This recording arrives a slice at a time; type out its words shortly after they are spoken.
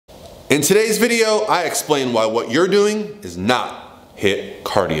In today's video, I explain why what you're doing is not HIIT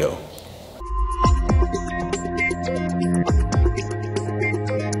cardio.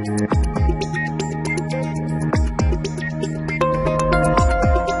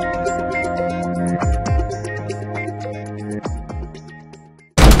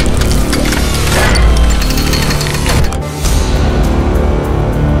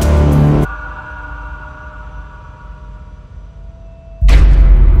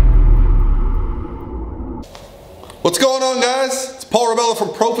 What's going on, guys? It's Paul Rebella from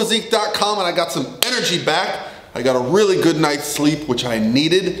ProPhysique.com, and I got some energy back. I got a really good night's sleep, which I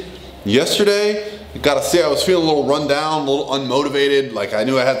needed yesterday. I gotta say, I was feeling a little run down, a little unmotivated. Like, I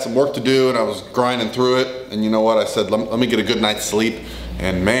knew I had some work to do and I was grinding through it. And you know what? I said, let me get a good night's sleep.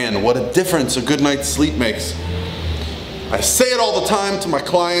 And man, what a difference a good night's sleep makes. I say it all the time to my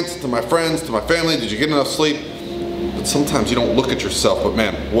clients, to my friends, to my family. Did you get enough sleep? But sometimes you don't look at yourself. But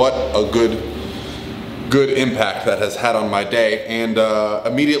man, what a good impact that has had on my day. And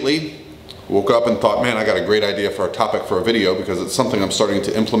immediately woke up and thought, man, I got a great idea for a topic for a video, because it's something I'm starting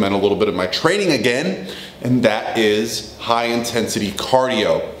to implement a little bit of my training again, and that is high intensity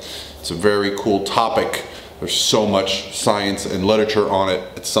cardio. It's a very cool topic. There's so much science and literature on it.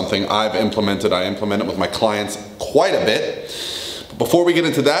 It's something I've implemented. I implement it with my clients quite a bit. But before we get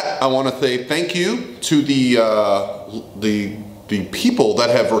into that, I want to say thank you to the people that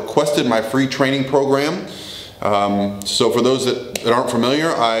have requested my free training program. So for those that aren't familiar,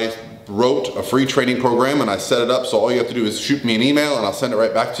 I wrote a free training program and I set it up, so all you have to do is shoot me an email and I'll send it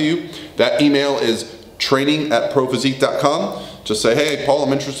right back to you. That email is training@prophysique.com. Just say, hey Paul,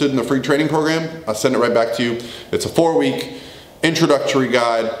 I'm interested in the free training program. I'll send it right back to you. It's a 4-week introductory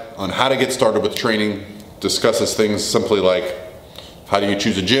guide on how to get started with training. Discusses things simply like, how do you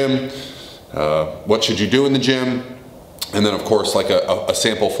choose a gym? What should you do in the gym? And then of course, like a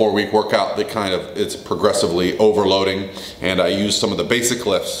sample 4-week workout that it's progressively overloading. And I use some of the basic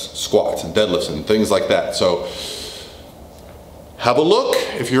lifts, squats and deadlifts and things like that. So have a look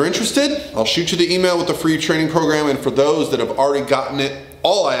if you're interested. I'll shoot you the email with the free training program. And for those that have already gotten it,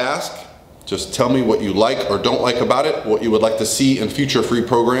 all I ask, just tell me what you like or don't like about it, what you would like to see in future free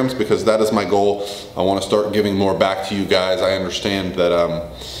programs, because that is my goal. I want to start giving more back to you guys. I understand that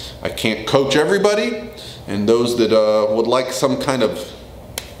I can't coach everybody. And those that would like some kind of,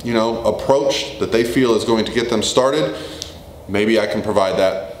 approach that they feel is going to get them started, maybe I can provide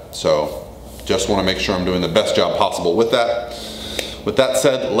that. So just want to make sure I'm doing the best job possible with that. With that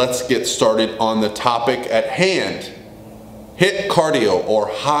said, let's get started on the topic at hand. HIIT cardio, or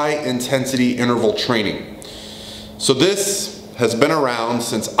high intensity interval training. So this has been around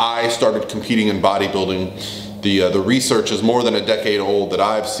since I started competing in bodybuilding. The research is more than a decade old that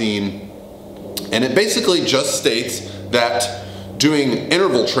I've seen. And it basically just states that doing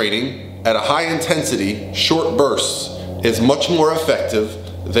interval training at a high intensity, short bursts, is much more effective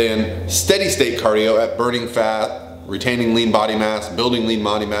than steady state cardio at burning fat, retaining lean body mass, building lean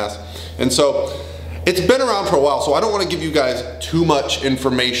body mass. And so it's been around for a while, so I don't want to give you guys too much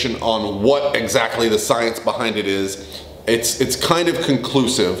information on what exactly the science behind it is. It's kind of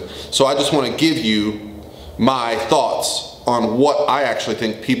conclusive. So I just want to give you my thoughts on what I actually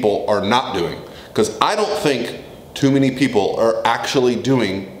think people are not doing. Because I don't think too many people are actually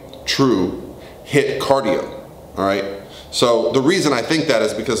doing true HIIT cardio, all right? So the reason I think that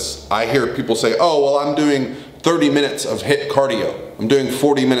is because I hear people say, oh, well, I'm doing 30 minutes of HIIT cardio. I'm doing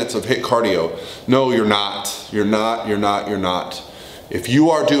 40 minutes of HIIT cardio. No, you're not. You're not, you're not, you're not. If you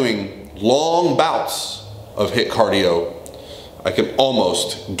are doing long bouts of HIIT cardio, I can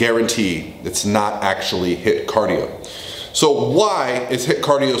almost guarantee it's not actually HIIT cardio. So why is HIIT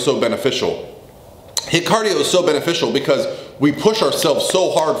cardio so beneficial? HIIT cardio is so beneficial because we push ourselves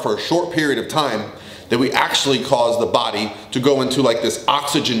so hard for a short period of time that we actually cause the body to go into like this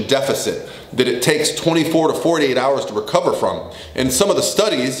oxygen deficit that it takes 24 to 48 hours to recover from. And some of the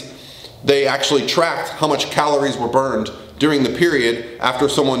studies, they actually tracked how much calories were burned during the period after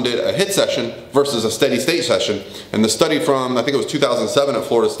someone did a HIIT session versus a steady state session. And the study from, I think it was 2007 at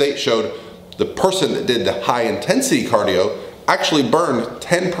Florida State, showed the person that did the high intensity cardio actually burned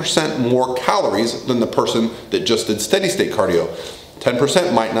 10% more calories than the person that just did steady state cardio.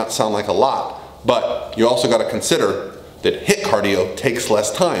 10% might not sound like a lot, but you also got to consider that HIIT cardio takes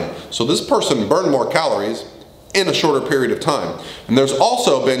less time. So this person burned more calories in a shorter period of time. And there's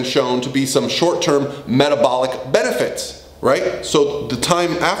also been shown to be some short-term metabolic benefits, right? So the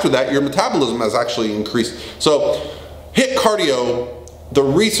time after that, your metabolism has actually increased. So HIIT cardio, the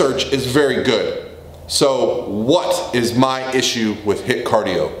research is very good. So what is my issue with HIIT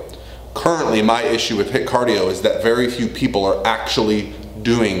cardio? Currently, my issue with HIIT cardio is that very few people are actually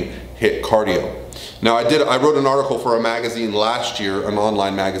doing HIIT cardio. Now I wrote an article for a magazine last year, an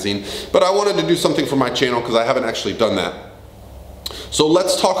online magazine, but I wanted to do something for my channel because I haven't actually done that. So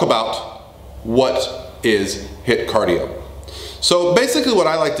let's talk about what is HIIT cardio. So basically what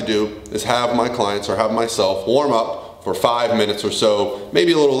I like to do is have my clients or have myself warm up for 5 minutes or so,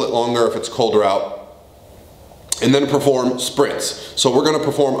 maybe a little bit longer if it's colder out, and then perform sprints. So we're gonna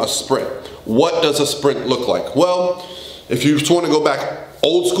perform a sprint. What does a sprint look like? Well, if you just wanna go back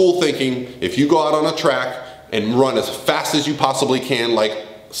old school thinking, if you go out on a track and run as fast as you possibly can, like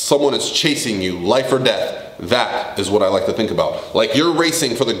someone is chasing you, life or death, that is what I like to think about. Like you're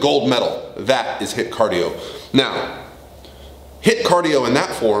racing for the gold medal, that is HIIT cardio. Now, HIIT cardio in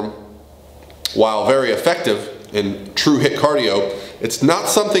that form, while very effective in true HIIT cardio, it's not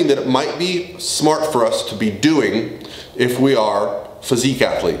something that it might be smart for us to be doing if we are physique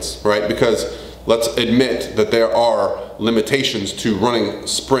athletes, right? Because let's admit that there are limitations to running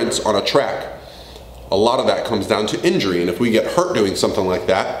sprints on a track. A lot of that comes down to injury, and if we get hurt doing something like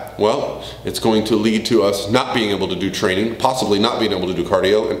that, well, it's going to lead to us not being able to do training, possibly not being able to do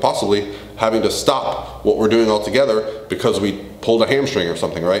cardio, and possibly having to stop what we're doing altogether because we pulled a hamstring or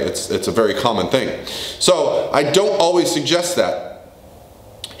something, right? It's a very common thing. So I don't always suggest that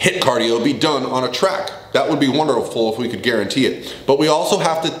HIIT cardio be done on a track. That would be wonderful if we could guarantee it. But we also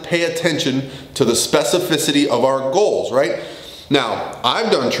have to pay attention to the specificity of our goals, right? Now,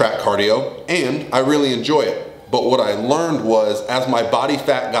 I've done track cardio and I really enjoy it. But what I learned was as my body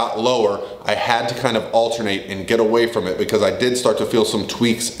fat got lower, I had to kind of alternate and get away from it because I did start to feel some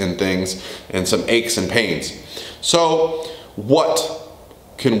tweaks and things and some aches and pains. So what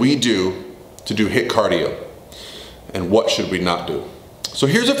can we do to do HIIT cardio? And what should we not do? So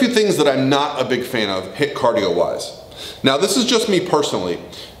here's a few things that I'm not a big fan of HIIT cardio wise. Now this is just me personally,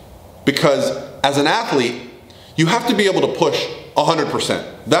 because as an athlete, you have to be able to push 100%.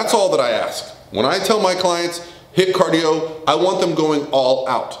 That's all that I ask. When I tell my clients HIIT cardio, I want them going all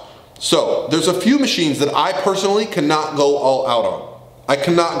out. So there's a few machines that I personally cannot go all out on. I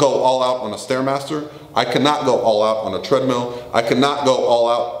cannot go all out on a Stairmaster. I cannot go all out on a treadmill. I cannot go all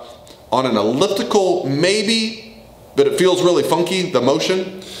out on an elliptical, maybe, but it feels really funky, the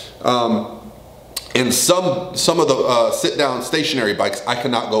motion. And some of the sit-down stationary bikes I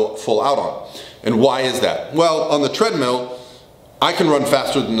cannot go full out on. And why is that? Well, on the treadmill, I can run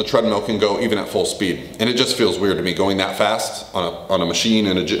faster than the treadmill can go even at full speed. And it just feels weird to me going that fast on a machine,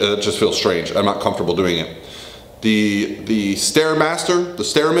 and it just feels strange. I'm not comfortable doing it. The Stairmaster, the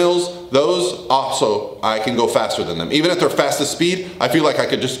stair mills, those also, I can go faster than them. Even at their fastest speed, I feel like I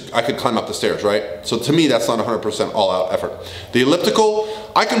could climb up the stairs, right? So to me, that's not 100% all out effort. The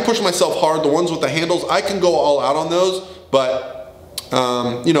elliptical, I can push myself hard. The ones with the handles, I can go all out on those, but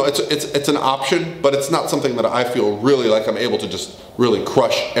you know, it's an option, but it's not something that I feel really like I'm able to just really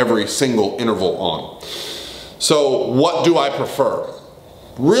crush every single interval on. So what do I prefer?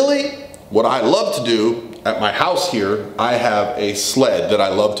 Really, what I love to do at my house here, I have a sled that I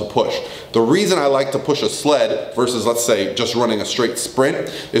love to push. The reason I like to push a sled versus, let's say, just running a straight sprint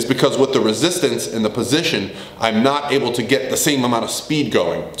is because with the resistance and the position, I'm not able to get the same amount of speed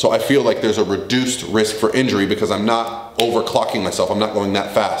going. So I feel like there's a reduced risk for injury because I'm not overclocking myself. I'm not going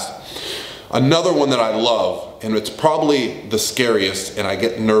that fast. Another one that I love, and it's probably the scariest, and I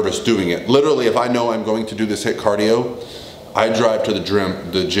get nervous doing it. Literally, if I know I'm going to do this HIIT cardio, I drive to the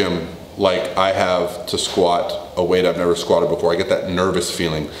gym like I have to squat a weight I've never squatted before. I get that nervous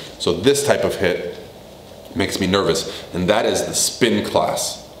feeling. So this type of HIIT makes me nervous, and that is the spin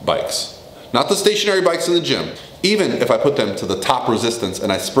class bikes. Not the stationary bikes in the gym. Even if I put them to the top resistance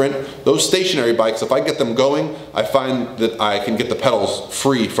and I sprint, those stationary bikes, if I get them going, I find that I can get the pedals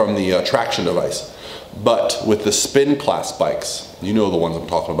free from the traction device. But with the spin class bikes, you know the ones I'm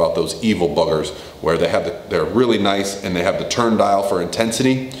talking about, those evil buggers, where they're really nice and they have the turn dial for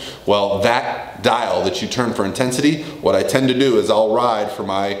intensity. Well, that dial that you turn for intensity, what I tend to do is I'll ride for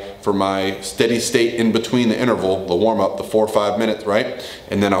my steady state in between the interval, the warm up, the 4 or 5 minutes, right?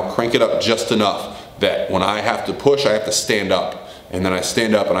 And then I'll crank it up just enough that when I have to push, I have to stand up. And then I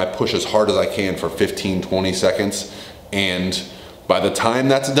stand up and I push as hard as I can for 15, 20 seconds. And by the time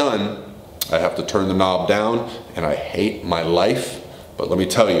that's done, I have to turn the knob down, and I hate my life. But let me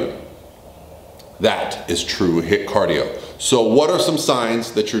tell you, that is true HIIT cardio. So what are some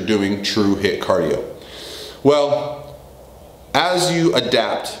signs that you're doing true HIIT cardio? Well, as you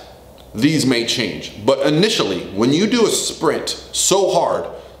adapt, these may change. But initially, when you do a sprint so hard,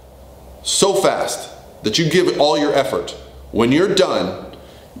 so fast, that you give it all your effort, when you're done,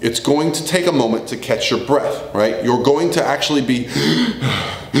 it's going to take a moment to catch your breath, right? You're going to actually be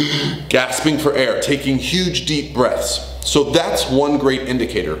gasping for air, taking huge deep breaths. So that's one great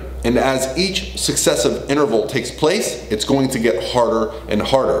indicator. And as each successive interval takes place, it's going to get harder and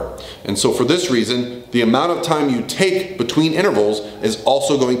harder. And so for this reason, the amount of time you take between intervals is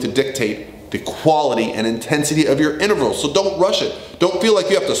also going to dictate the quality and intensity of your intervals. So don't rush it. Don't feel like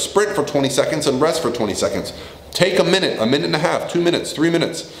you have to sprint for 20 seconds and rest for 20 seconds. Take a minute and a half, 2 minutes, 3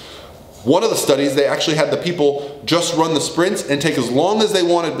 minutes. One of the studies, they actually had the people just run the sprints and take as long as they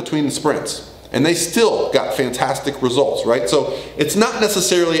wanted between the sprints. And they still got fantastic results, right? So it's not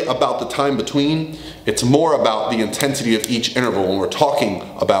necessarily about the time between, it's more about the intensity of each interval when we're talking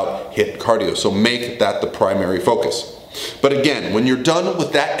about HIIT cardio. So make that the primary focus. But again, when you're done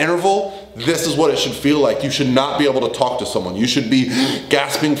with that interval, this is what it should feel like. You should not be able to talk to someone. You should be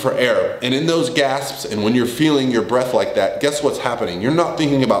gasping for air. And in those gasps, and when you're feeling your breath like that, guess what's happening? You're not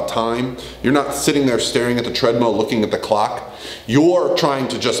thinking about time. You're not sitting there staring at the treadmill, looking at the clock. You're trying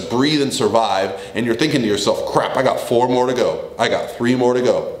to just breathe and survive, and you're thinking to yourself, crap, I got 4 more to go. I got 3 more to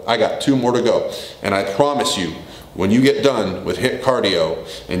go. I got 2 more to go. And I promise you, when you get done with HIIT cardio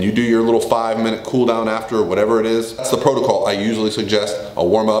and you do your little 5-minute cool down after, whatever it is, that's the protocol I usually suggest. A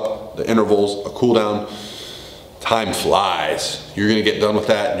warm up, the intervals, a cool down. Time flies. You're gonna get done with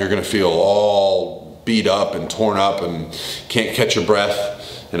that and you're gonna feel all beat up and torn up and can't catch your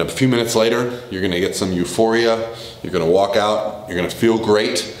breath. And a few minutes later, you're gonna get some euphoria. You're gonna walk out, you're gonna feel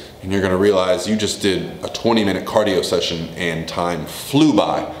great, and you're gonna realize you just did a 20-minute cardio session and time flew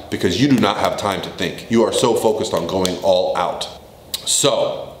by because you do not have time to think. You are so focused on going all out.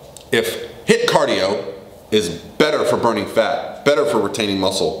 So, if HIIT cardio is better for burning fat, better for retaining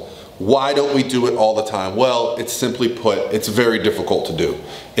muscle, why don't we do it all the time? Well, it's simply put, it's very difficult to do.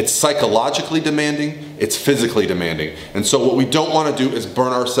 It's psychologically demanding, it's physically demanding. And so what we don't want to do is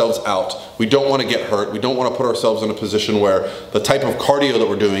burn ourselves out. We don't want to get hurt. We don't want to put ourselves in a position where the type of cardio that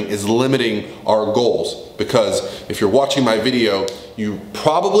we're doing is limiting our goals. Because if you're watching my video, you're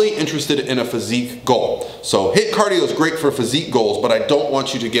probably interested in a physique goal. So HIIT cardio is great for physique goals, but I don't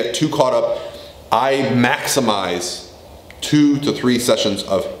want you to get too caught up. I maximize 2 to 3 sessions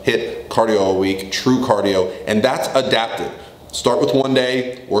of HIIT cardio a week, true cardio, and that's adapted. Start with 1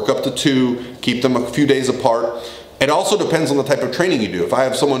 day, work up to 2, keep them a few days apart. It also depends on the type of training you do. If I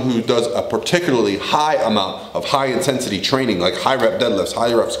have someone who does a particularly high amount of high intensity training, like high rep deadlifts,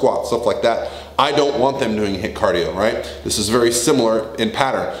 high rep squats, stuff like that, I don't want them doing HIIT cardio, right? This is very similar in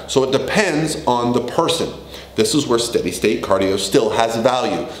pattern. So it depends on the person. This is where steady state cardio still has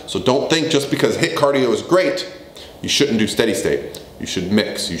value. So don't think just because HIIT cardio is great, you shouldn't do steady state. You should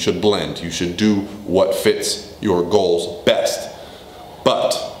mix, you should blend, you should do what fits your goals best.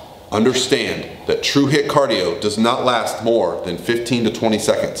 But understand that true HIIT cardio does not last more than 15 to 20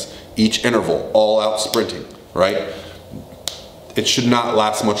 seconds each interval, all out sprinting, right? It should not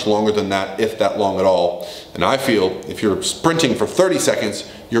last much longer than that, if that long at all. And I feel if you're sprinting for 30 seconds,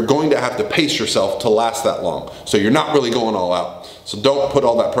 you're going to have to pace yourself to last that long. So you're not really going all out. So don't put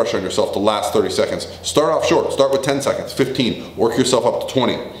all that pressure on yourself to last 30 seconds. Start off short, start with 10 seconds, 15, work yourself up to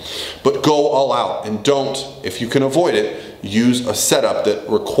 20. But go all out, and don't, if you can avoid it, use a setup that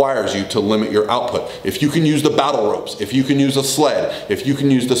requires you to limit your output. If you can use the battle ropes, if you can use a sled, if you can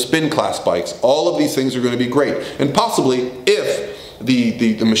use the spin class bikes, all of these things are going to be great. And possibly if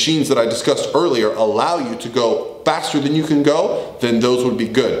the machines that I discussed earlier allow you to go faster than you can go, then those would be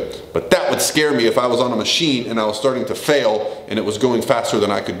good. But that would scare me if I was on a machine and I was starting to fail and it was going faster than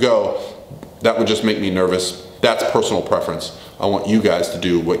I could go. That would just make me nervous. That's personal preference. I want you guys to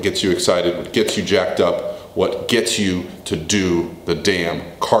do what gets you excited, what gets you jacked up, what gets you to do the damn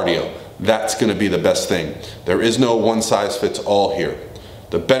cardio. That's gonna be the best thing. There is no one size fits all here.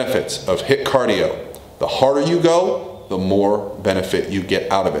 The benefits of HIIT cardio, the harder you go, the more benefit you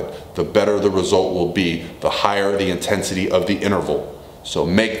get out of it. The better the result will be, the higher the intensity of the interval. So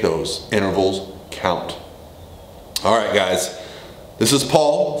make those intervals count. All right, guys, this is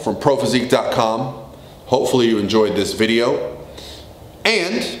Paul from ProPhysique.com. Hopefully you enjoyed this video.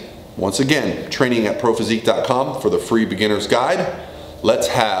 And once again, training at ProPhysique.com for the free beginner's guide. Let's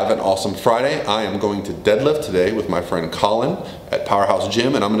have an awesome Friday. I am going to deadlift today with my friend Colin at Powerhouse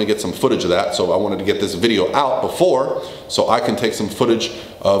Gym, and I'm gonna get some footage of that. So I wanted to get this video out before so I can take some footage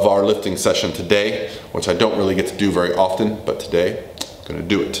of our lifting session today, which I don't really get to do very often, but today I'm gonna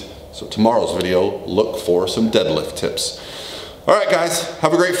do it. So tomorrow's video, look for some deadlift tips. All right, guys,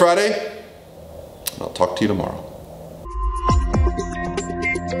 have a great Friday. I'll talk to you tomorrow.